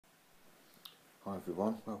Hi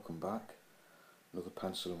everyone, welcome back. Another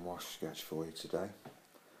pencil and wash sketch for you today.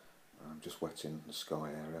 I'm just wetting the sky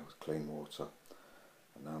area with clean water,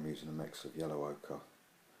 and now I'm using a mix of yellow ochre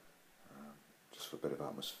just for a bit of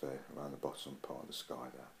atmosphere around the bottom part of the sky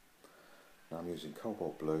there. Now I'm using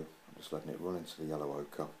cobalt blue. I'm just letting it run into the yellow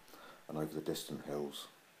ochre and over the distant hills,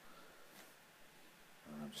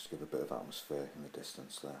 just to give a bit of atmosphere in the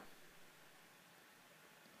distance there.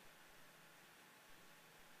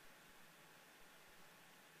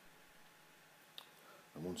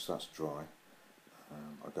 And once that's dry,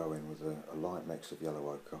 I go in with a light mix of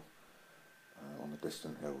yellow ochre on the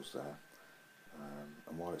distant hills there,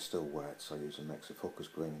 and while it's still wet I use a mix of hooker's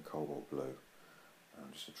green and cobalt blue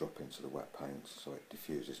just to drop into the wet paint so it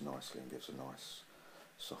diffuses nicely and gives a nice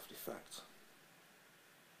soft effect.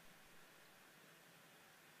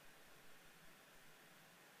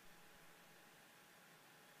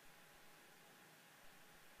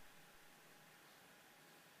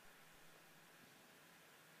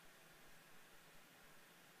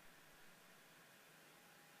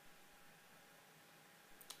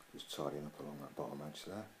 Just tidying up along that bottom edge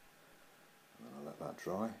there, and then I'll let that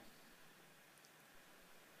dry.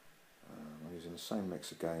 I'm using the same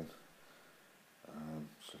mix again,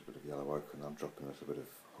 just a little bit of yellow ochre, and I'm dropping a little bit of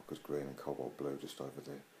hooker's green and cobalt blue just over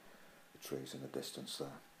the trees in the distance there.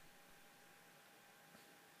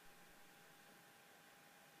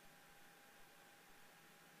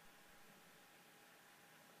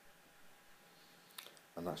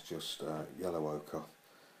 And that's just yellow ochre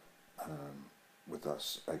with that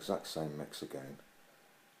exact same mix again.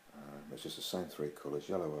 It's just the same three colours: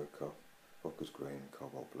 yellow ochre, hooker's green and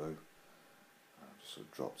cobalt blue. Just sort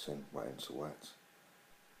of dropped in, wet into wet.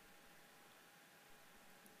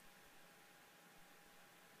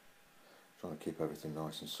 Trying to keep everything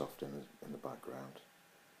nice and soft in the background.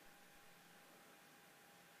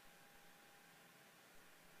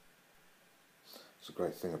 It's a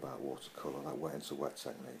great thing about watercolour, that wet into wet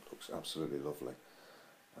technique looks absolutely lovely.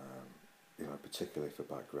 You know, particularly for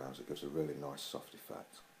backgrounds, it gives a really nice soft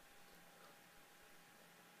effect.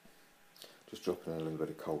 Just dropping in a little bit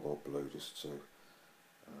of cobalt blue just to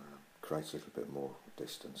create a little bit more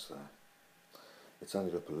distance there. It's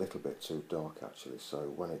ended up a little bit too dark actually,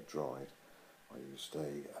 so when it dried I used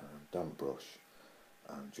a damp brush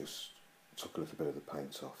and just took a little bit of the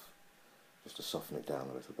paint off just to soften it down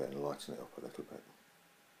a little bit and lighten it up a little bit.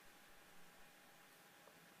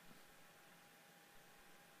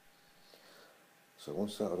 So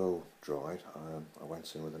once that had all dried, I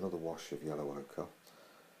went in with another wash of yellow ochre,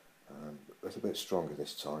 a little bit stronger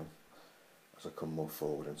this time as I come more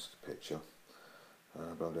forward into the picture,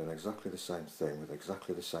 but I'm doing exactly the same thing with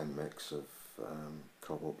exactly the same mix of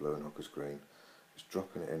cobalt blue and hooker's green, just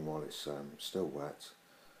dropping it in while it's still wet,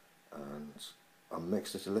 and I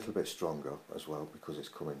mixed it a little bit stronger as well because it's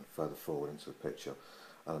coming further forward into the picture,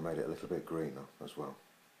 and I made it a little bit greener as well.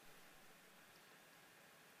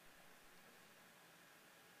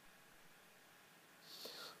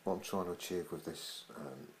 What I'm trying to achieve with this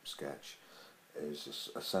sketch is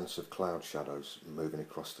a sense of cloud shadows moving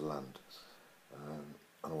across the land, and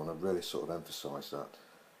I want to really sort of emphasise that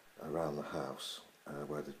around the house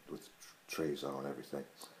where the trees are and everything.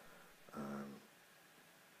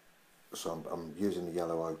 So I'm using the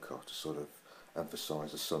yellow ochre to sort of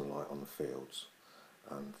emphasise the sunlight on the fields,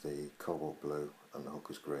 and the cobalt blue and the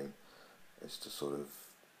hooker's green is to sort of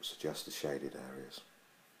suggest the shaded areas.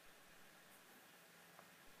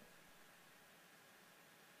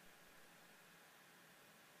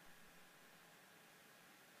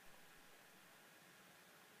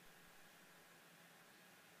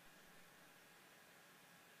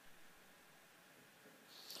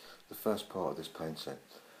 The first part of this painting,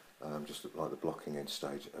 just like the blocking in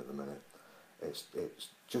stage at the minute, it's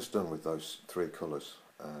just done with those three colours.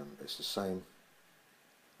 It's the same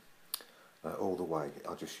all the way.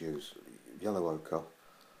 I just use yellow ochre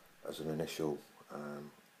as an initial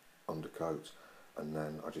undercoat, and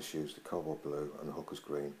then I just use the cobalt blue and the hooker's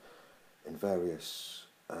green in various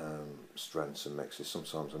strengths and mixes.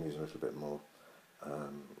 Sometimes I'm using a little bit more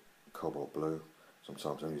cobalt blue,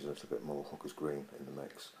 sometimes I'm using a little bit more hooker's green in the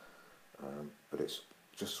mix. But it's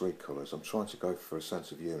just three colours. I'm trying to go for a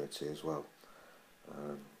sense of unity as well,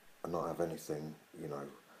 and not have anything, you know,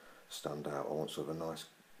 stand out. I want sort of a nice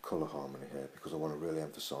colour harmony here because I want to really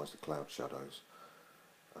emphasise the cloud shadows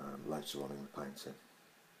later on in the painting.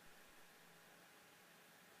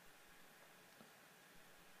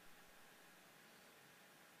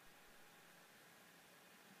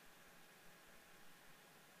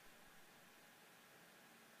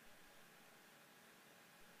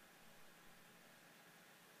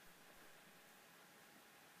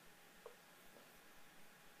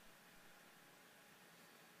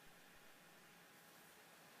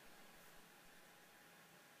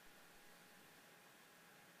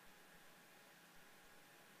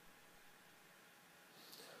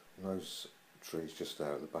 those trees just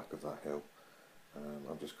there at the back of that hill,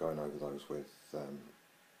 I'm just going over those with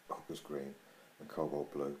Hooker's Green and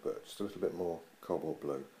Cobalt Blue, but just a little bit more Cobalt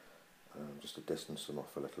Blue, just to distance them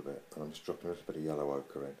off a little bit, and I'm just dropping a little bit of yellow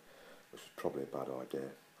ochre in, which is probably a bad idea,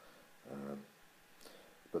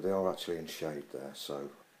 but they are actually in shade there, so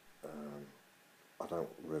I don't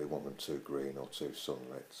really want them too green or too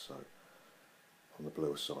sunlit, so on the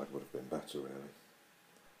bluer side would have been better really.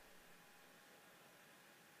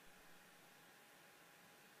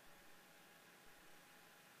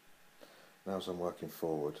 Now as I'm working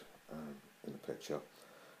forward in the picture,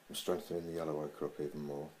 I'm strengthening the yellow ochre up even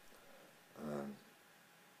more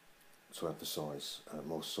to emphasise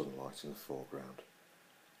more sunlight in the foreground.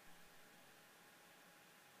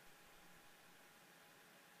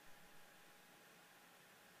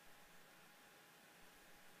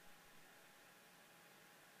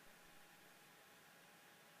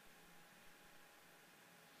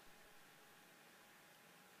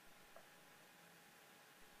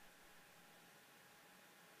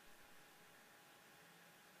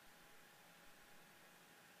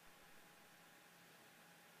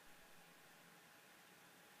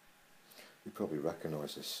 You probably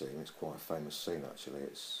recognise this scene. It's quite a famous scene actually.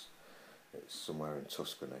 It's somewhere in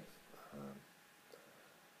Tuscany.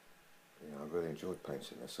 Yeah, I really enjoyed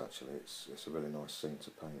painting this actually. It's a really nice scene to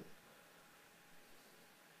paint.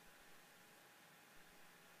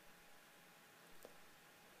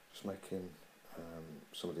 Just making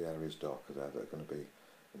some of the areas darker there that are going to be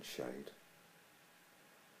in shade.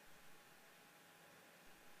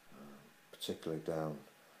 Particularly down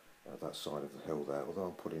that side of the hill there, although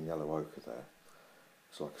I'm putting yellow ochre there.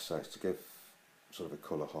 So like I say, it's to give sort of a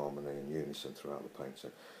colour harmony and unison throughout the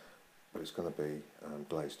painting, but it's going to be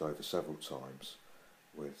glazed over several times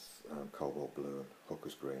with Cobalt Blue and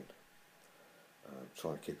Hooker's Green.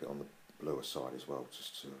 Trying to keep it on the bluer side as well,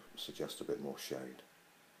 just to suggest a bit more shade.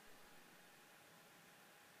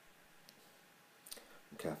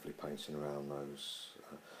 I'm carefully painting around those,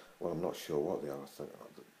 well, I'm not sure what they are. I think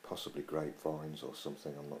possibly grapevines or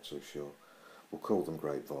something, I'm not too sure. We'll call them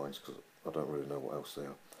grapevines because I don't really know what else they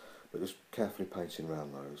are. But just carefully painting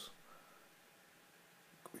around those,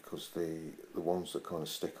 because the ones that kind of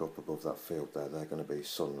stick up above that field there, they're going to be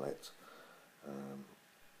sunlit,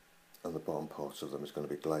 and the bottom part of them is going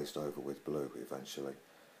to be glazed over with blue eventually,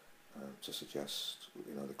 to suggest,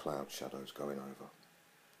 you know, the cloud shadows going over.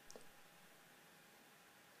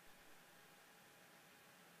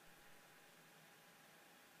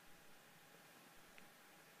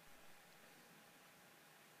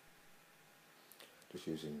 Just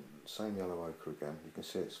using the same yellow ochre again. You can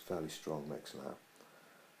see it's a fairly strong mix now.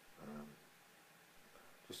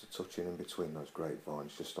 Just a touching in between those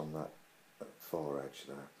grapevines, just on that far edge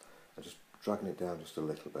there, and just dragging it down just a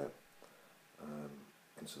little bit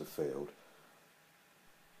into the field,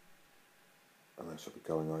 and then should be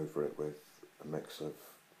going over it with a mix of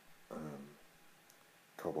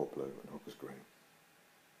Cobalt Blue and Hooker's Green.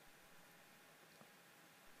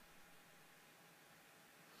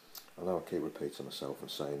 I know I keep repeating myself and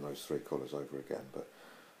saying those three colours over again, but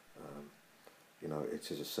you know, it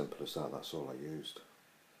is as simple as that. That's all I used.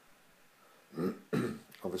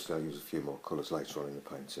 Obviously I'll use a few more colours later on in the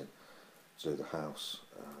painting to do the house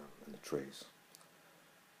and the trees,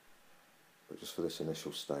 but just for this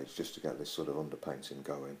initial stage, just to get this sort of underpainting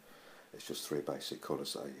going, it's just three basic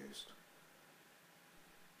colours that I used.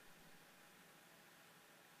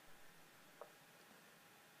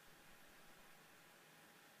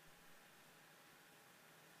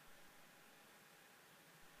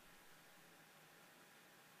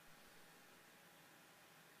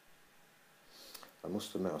 I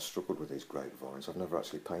must admit I struggled with these grapevines. I've never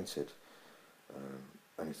actually painted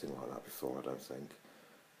anything like that before, I don't think.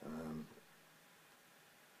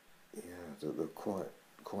 Yeah, they're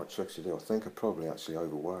quite tricky to do. I think I probably actually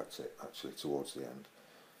overworked it actually towards the end.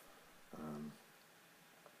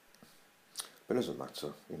 But it doesn't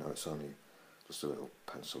matter, you know, it's only just a little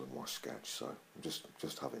pencil and wash sketch, so I'm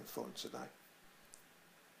just having fun today.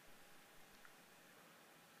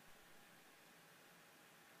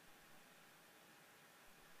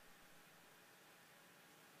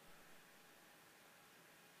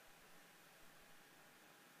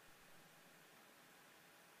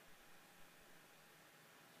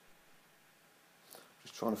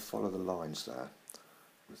 Trying to follow the lines there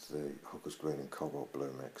with the Hooker's Green and Cobalt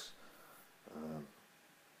Blue mix,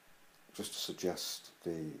 just to suggest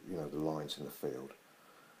the lines in the field.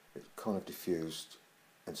 It kind of diffused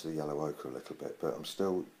into the yellow ochre a little bit, but I'm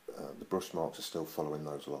still the brush marks are still following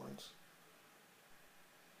those lines.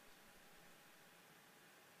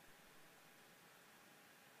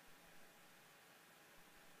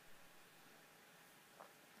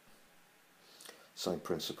 Same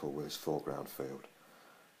principle with this foreground field.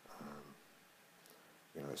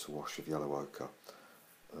 You know, it's a wash of yellow ochre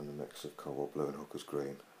and a mix of cobalt blue and hooker's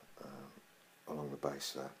green along the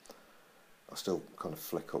base there. I still kind of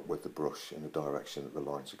flick up with the brush in the direction that the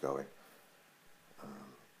lines are going,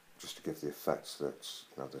 just to give the effect that,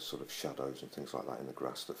 you know, there's sort of shadows and things like that in the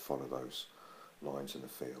grass that follow those lines in the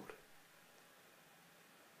field.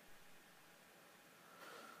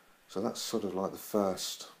 So that's sort of like the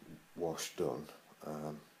first wash done.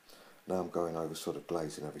 Now I'm going over sort of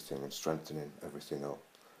glazing everything and strengthening everything up.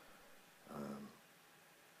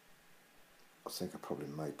 I think I probably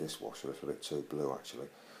made this wash a little bit too blue actually,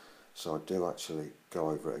 so I do actually go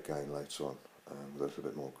over it again later on with a little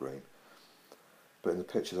bit more green. But in the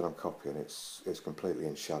picture that I'm copying, it's completely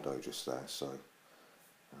in shadow just there, so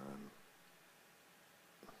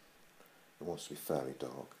it wants to be fairly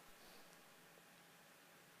dark.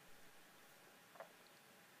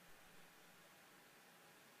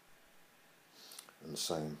 And the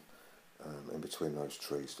same in between those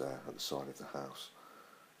trees there at the side of the house.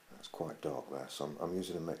 It's quite dark there, so I'm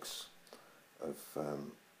using a mix of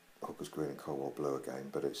hooker's green and cobalt blue again,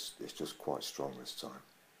 but it's just quite strong this time.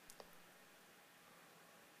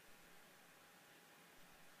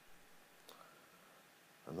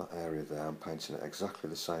 And that area there, I'm painting it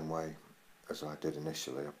exactly the same way as I did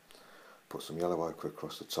initially. I put some yellow ochre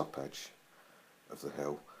across the top edge of the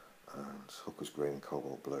hill and hooker's green and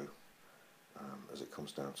cobalt blue as it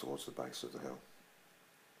comes down towards the base of the hill.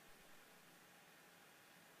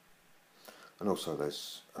 And also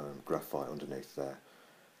there's graphite underneath there,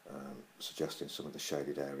 suggesting some of the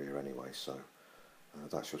shaded area anyway, so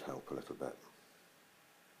that should help a little bit.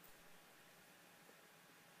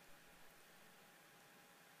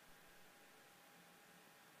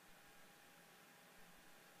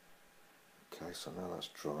 Okay, so now that's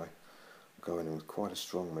dry. I'm going in with quite a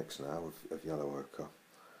strong mix now of yellow ochre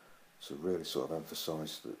to really sort of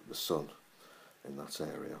emphasise the sun in that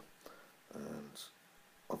area. And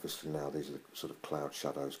obviously now these are the sort of cloud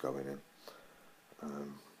shadows going in.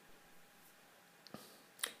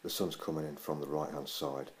 The sun's coming in from the right hand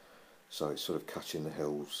side, so it's sort of catching the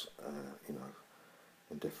hills, you know,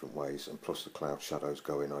 in different ways, and plus the cloud shadows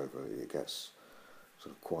going over, it gets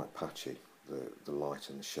sort of quite patchy, the light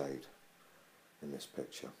and the shade in this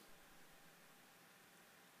picture.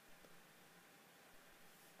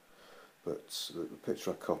 But the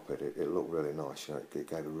picture I copied, it looked really nice, you know, it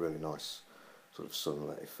gave a really nice sort of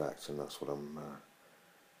sunlit effect, and that's what I'm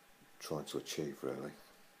trying to achieve really.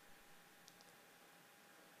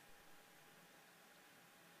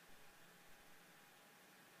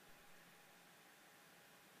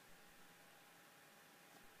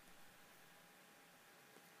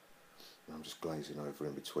 And I'm just glazing over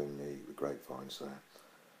in between the grapevines there,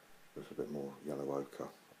 a little bit more yellow ochre,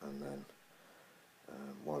 and then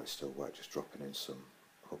while it's still wet, just dropping in some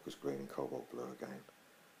hooker's green and cobalt blue again,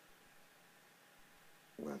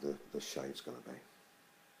 where the shade's going to be.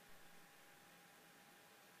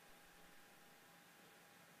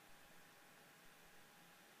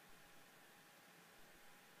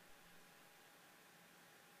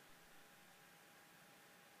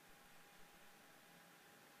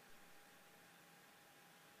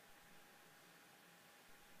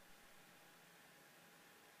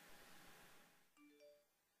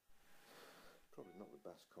 Probably not the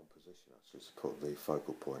best composition actually to put the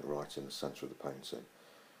focal point right in the centre of the painting.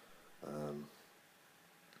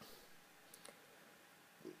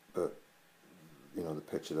 But you know, the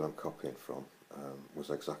picture that I'm copying from was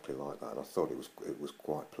exactly like that, and I thought it was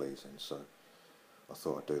quite pleasing, so I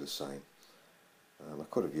thought I'd do the same. I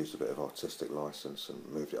could have used a bit of artistic license and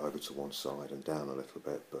moved it over to one side and down a little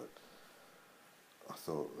bit, but I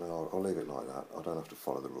thought, no, I'll leave it like that. I don't have to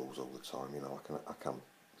follow the rules all the time, you know, I can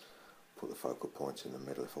put the focal point in the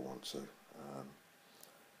middle if I want to.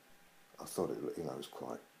 I thought it, you know, was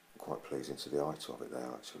quite pleasing to the eye to have it there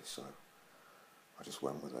actually, so I just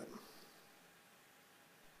went with it.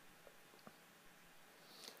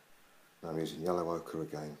 Now I'm using yellow ochre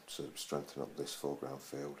again to strengthen up this foreground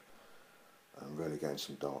field, and really getting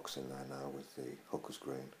some darks in there now with the hooker's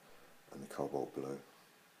green and the cobalt blue.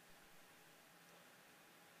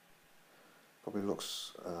 Probably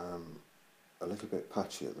looks a little bit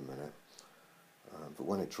patchy at the minute, but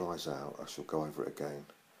when it dries out I shall go over it again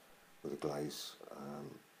with a glaze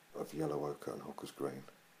of yellow ochre and hooker's green,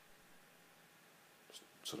 just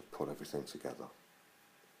sort of put everything together.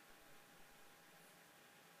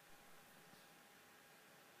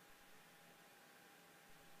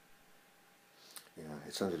 Yeah,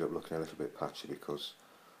 it's ended up looking a little bit patchy because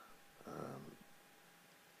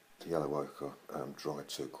the yellow ochre dried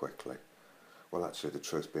too quickly, Well, actually, the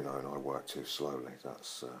truth be known, I work too slowly.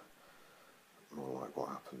 That's more like what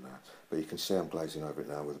happened there. But you can see I'm glazing over it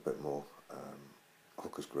now with a bit more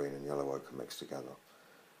Hooker's green and yellow ochre mixed together.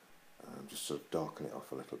 Just sort of darken it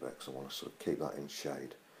off a little bit because I want to sort of keep that in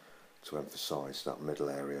shade to emphasise that middle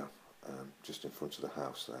area just in front of the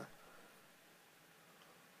house there.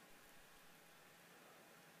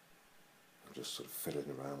 I'm just sort of fiddling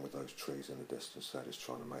around with those trees in the distance there, just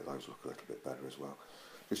trying to make those look a little bit better as well.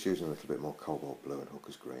 Just using a little bit more cobalt blue and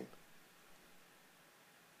Hooker's green.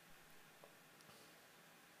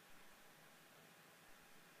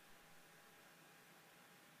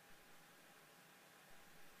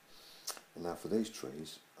 And now for these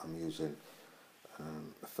trees, I'm using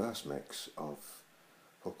the first mix of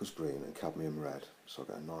Hooker's green and cadmium red, so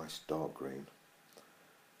I get a nice dark green,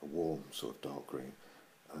 a warm sort of dark green,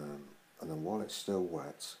 and then while it's still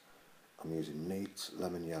wet, I'm using neat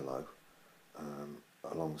lemon yellow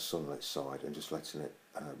along the sunlit side and just letting it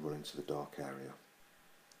run into the dark area.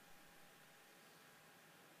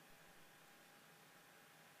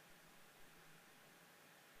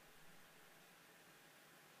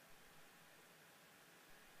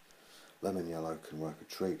 Lemon yellow can work a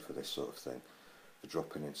treat for this sort of thing, for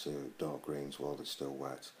dropping into dark greens while they're still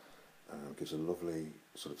wet. Gives a lovely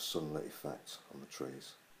sort of sunlit effect on the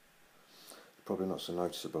trees. Probably not so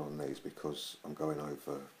noticeable on these because I'm going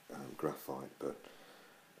over graphite, but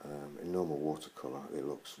in normal watercolour it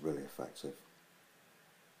looks really effective.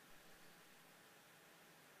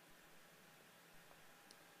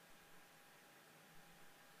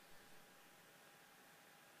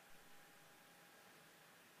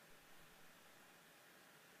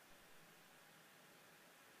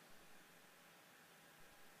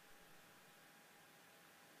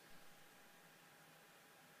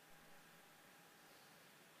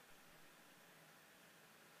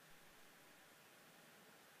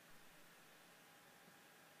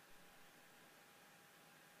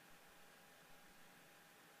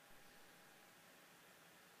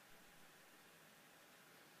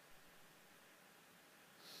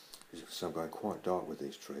 As you can see, I'm going quite dark with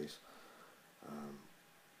these trees. I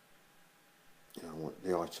want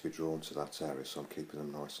the eye to be drawn to that area, so I'm keeping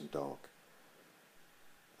them nice and dark.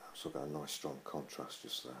 So I've got a nice strong contrast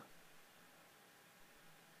just there.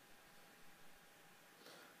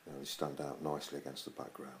 They stand out nicely against the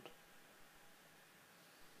background.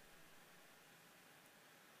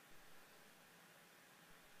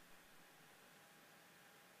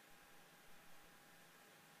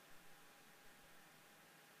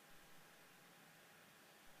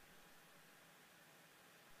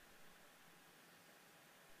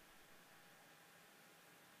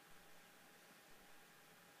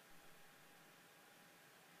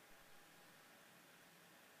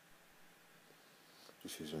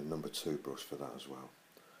 Just using a number 2 brush for that as well,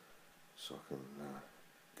 so I can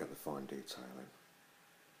get the fine detail in.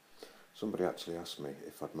 Somebody actually asked me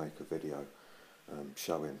if I'd make a video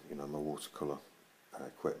showing, my watercolour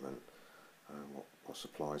equipment, what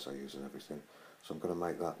supplies I use and everything. So I'm going to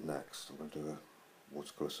make that next. I'm going to do a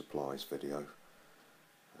watercolour supplies video.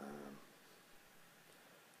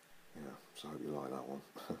 So I hope you like that one.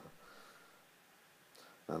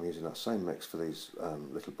 I'm using that same mix for these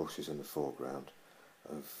little bushes in the foreground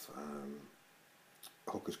of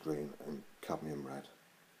Hooker's green and cadmium red,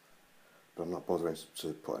 but I'm not bothering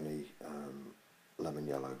to put any lemon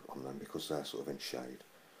yellow on them because they're sort of in shade.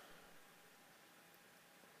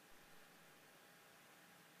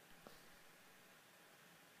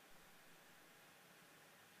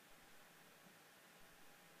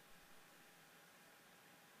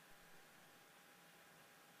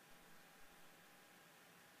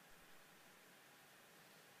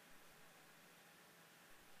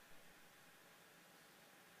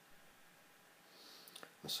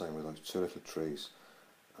 The same with those 2 little trees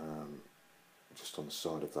just on the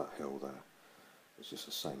side of that hill there. It's just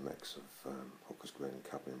the same mix of Hooker's green and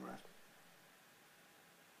cadmium red.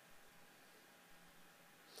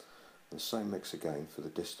 And the same mix again for the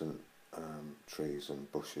distant trees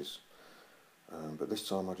and bushes, but this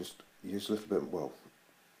time I just used a little bit,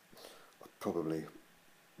 I probably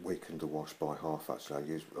weakened the wash by half actually. I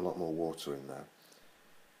used a lot more water in there,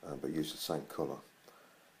 but used the same colour.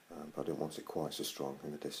 But I didn't want it quite so strong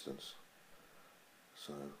in the distance.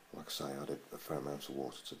 So, like I say, I added a fair amount of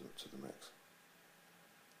water to the mix.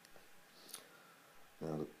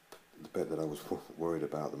 Now, the bit that I was worried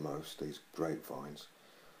about the most, these grapevines,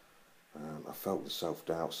 I felt the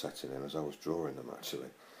self-doubt setting in as I was drawing them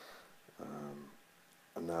actually.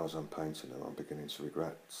 And now as I'm painting them, I'm beginning to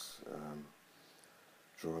regret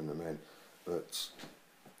drawing them in. But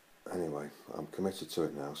anyway, I'm committed to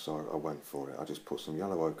it now, so I went for it. I just put some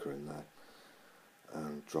yellow ochre in there,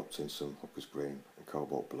 and dropped in some Hooker's Green and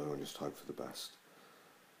Cobalt Blue and just hoped for the best.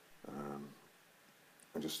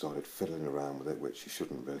 And just started fiddling around with it, which you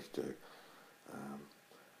shouldn't really do,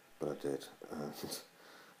 but I did. And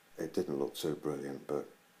it didn't look too brilliant, but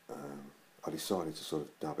I decided to sort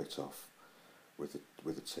of dab it off with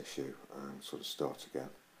the tissue and sort of start again.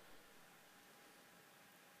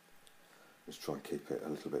 Just try and keep it a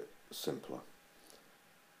little bit simpler.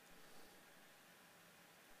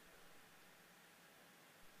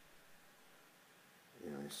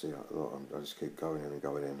 You know, you see, I just keep going in and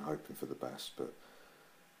going in, hoping for the best, but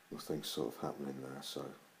nothing's sort of happening there, so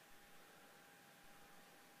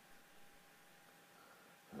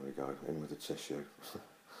there we go, in with the tissue.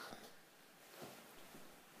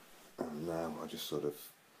 And now I just sort of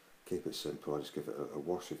keep it simple. I just give it a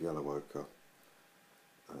wash of yellow ochre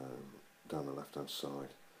down the left hand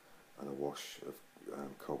side, and a wash of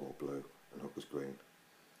Cobalt Blue and Hooker's Green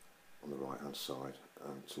on the right hand side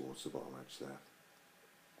towards the bottom edge there.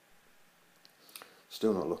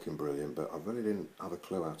 Still not looking brilliant, but I really didn't have a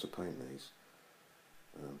clue how to paint these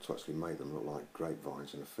to actually make them look like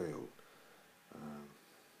grapevines in a field.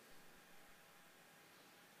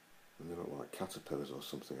 And they look like caterpillars or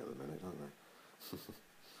something at the minute, don't they?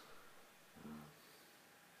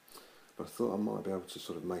 But I thought I might be able to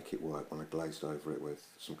sort of make it work when I glazed over it with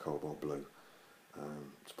some Cobalt Blue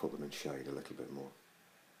to put them in shade a little bit more.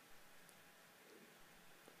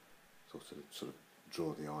 Sort of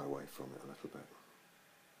draw the eye away from it a little bit.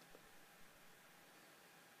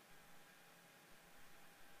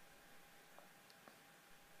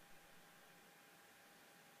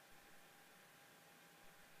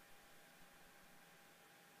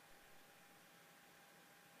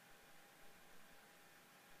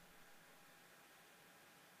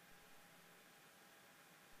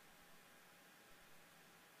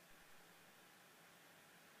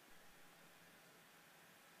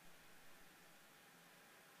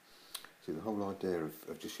 See, the whole idea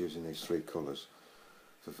of just using these three colours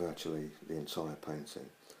for virtually the entire painting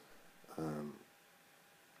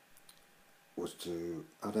was to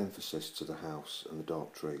add emphasis to the house and the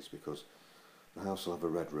dark trees, because the house will have a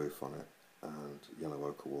red roof on it and yellow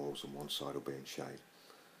ochre walls, and one side will be in shade.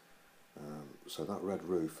 So that red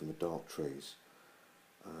roof and the dark trees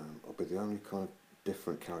will be the only kind of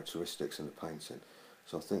different characteristics in the painting.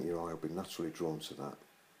 So I think your eye will be naturally drawn to that.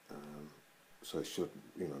 So it should,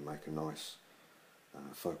 you know, make a nice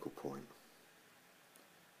focal point.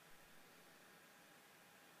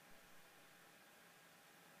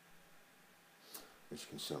 As you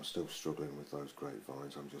can see, I'm still struggling with those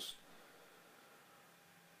grapevines. I'm just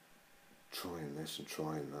trying this and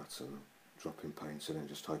trying that and dropping paint in and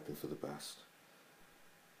just hoping for the best.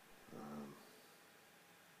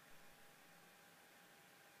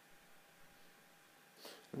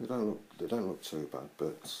 And they don't look too bad,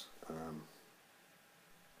 but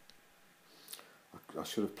I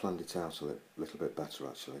should have planned it out a little bit better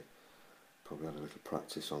actually. Probably had a little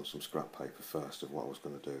practice on some scrap paper first of what I was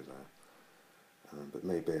going to do there. But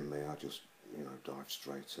me being me, I just, you know, dived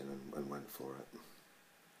straight in and went for it.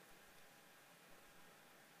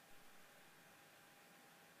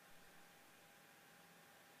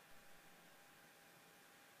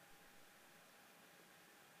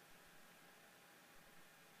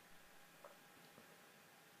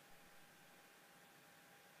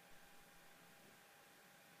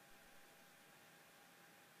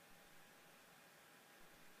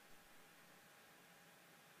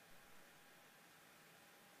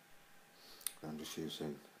 I'm just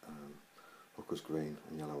using Hooker's Green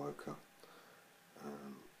and yellow ochre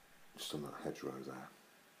just on that hedgerow there.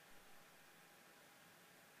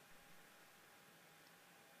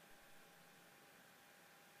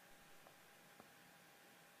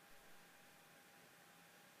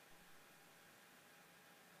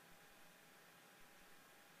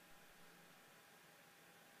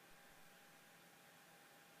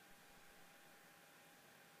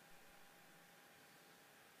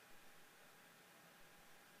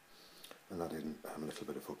 And add in a little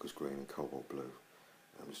bit of Hooker's Green and Cobalt Blue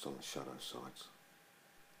just on the shadow sides.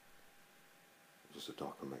 Just a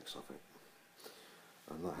darker mix of it.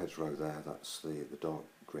 And that hedgerow there, that's the dark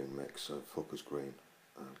green mix of Hooker's Green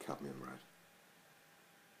and cadmium red.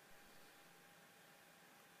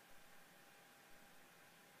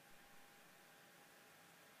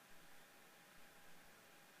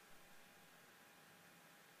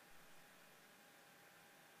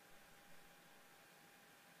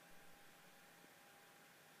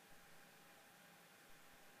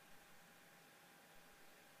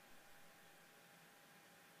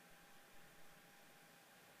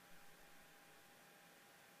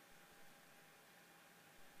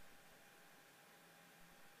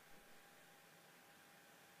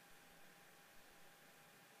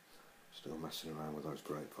 Still messing around with those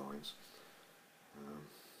grapevines.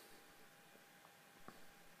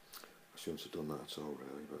 I shouldn't have done that at all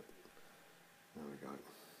really, but there we go.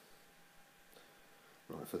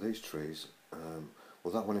 Right, for these trees,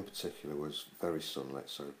 well, that one in particular was very sunlit,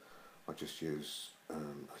 so I just used a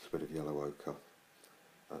little bit of yellow ochre.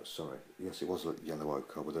 Sorry, yes, it was yellow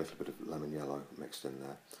ochre with a little bit of lemon yellow mixed in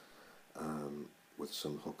there, with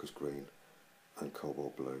some hooker's green and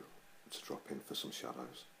cobalt blue to drop in for some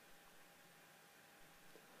shadows.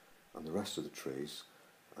 And the rest of the trees,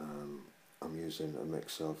 I'm using a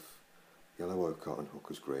mix of yellow ochre and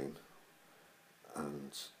hooker's green,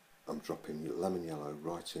 and I'm dropping lemon yellow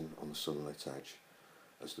right in on the sunlit edge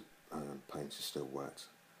as the paint is still wet,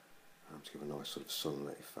 to give a nice sort of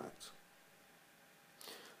sunlit effect.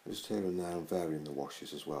 Just here and there I'm varying the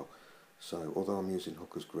washes as well. So although I'm using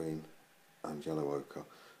hooker's green and yellow ochre,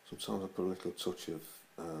 sometimes I put a little touch of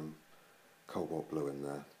cobalt blue in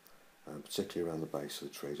there, particularly around the base of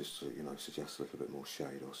the tree, just to suggest a little bit more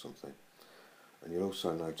shade or something. And you'll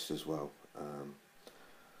also notice as well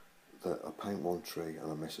that I paint one tree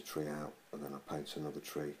and I miss a tree out, and then I paint another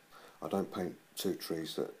tree. I don't paint two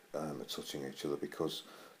trees that are touching each other, because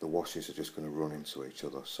the washes are just going to run into each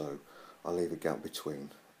other, so I leave a gap between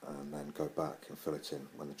and then go back and fill it in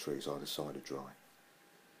when the trees either side are dry.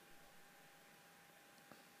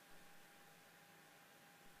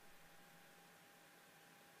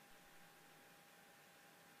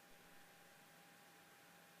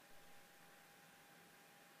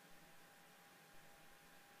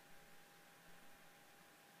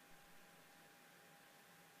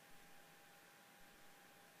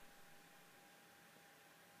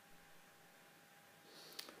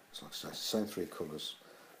 So like I say, it's the same three colours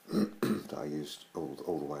that I used all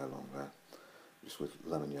the way along there, just with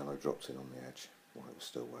lemon yellow dropped in on the edge while it was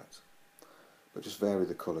still wet. But just vary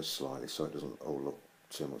the colours slightly so it doesn't all look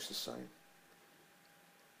too much the same.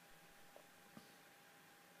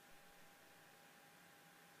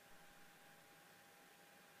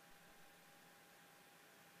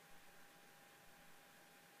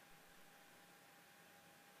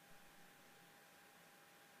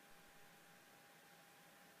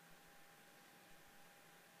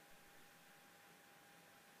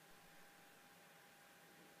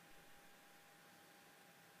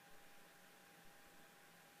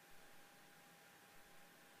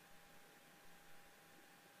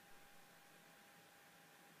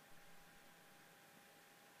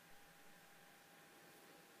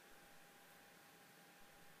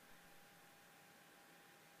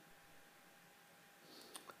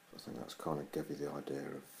 I think that's kind of gave you the idea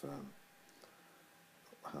of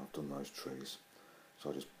how I've done those trees.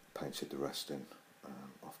 So I just painted the rest in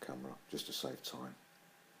off camera just to save time.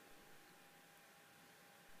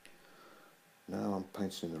 Now I'm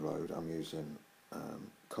painting the road. I'm using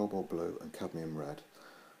cobalt blue and cadmium red,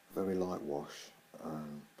 very light wash,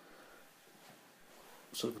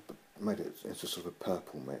 sort of made it into sort of a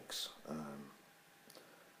purple mix.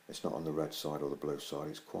 It's not on the red side or the blue side,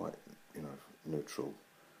 it's quite neutral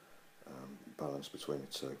balance between the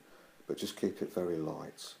two, but just keep it very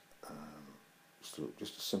light,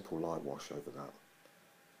 just a simple light wash over that.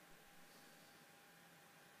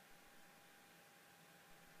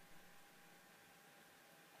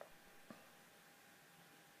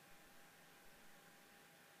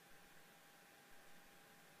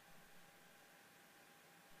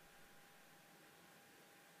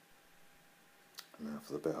 Now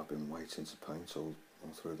for the bit I've been waiting to paint all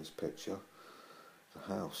through this picture,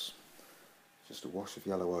 the house. Just a wash of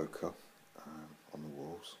yellow ochre on the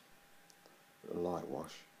walls, a light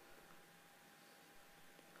wash,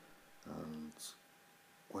 and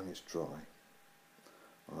when it's dry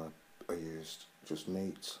I used just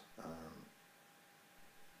neat,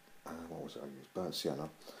 what was it I used? Burnt sienna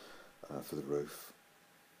for the roof,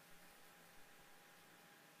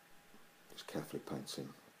 just carefully painting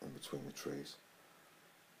in between the trees.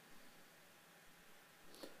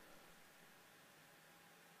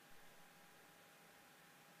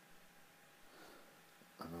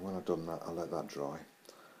 And when I've done that, I let that dry,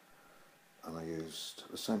 and I used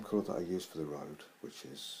the same colour that I used for the road, which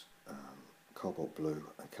is cobalt blue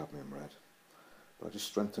and cadmium red, but I just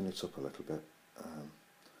strengthened it up a little bit,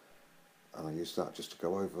 and I used that just to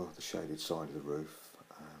go over the shaded side of the roof,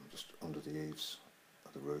 just under the eaves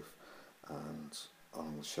of the roof, and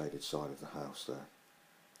on the shaded side of the house there.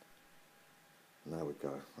 And there we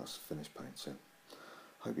go, that's the finished painting.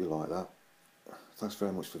 Hope you like that. Thanks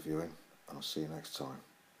very much for viewing, and I'll see you next time.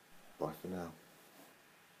 Bye for now.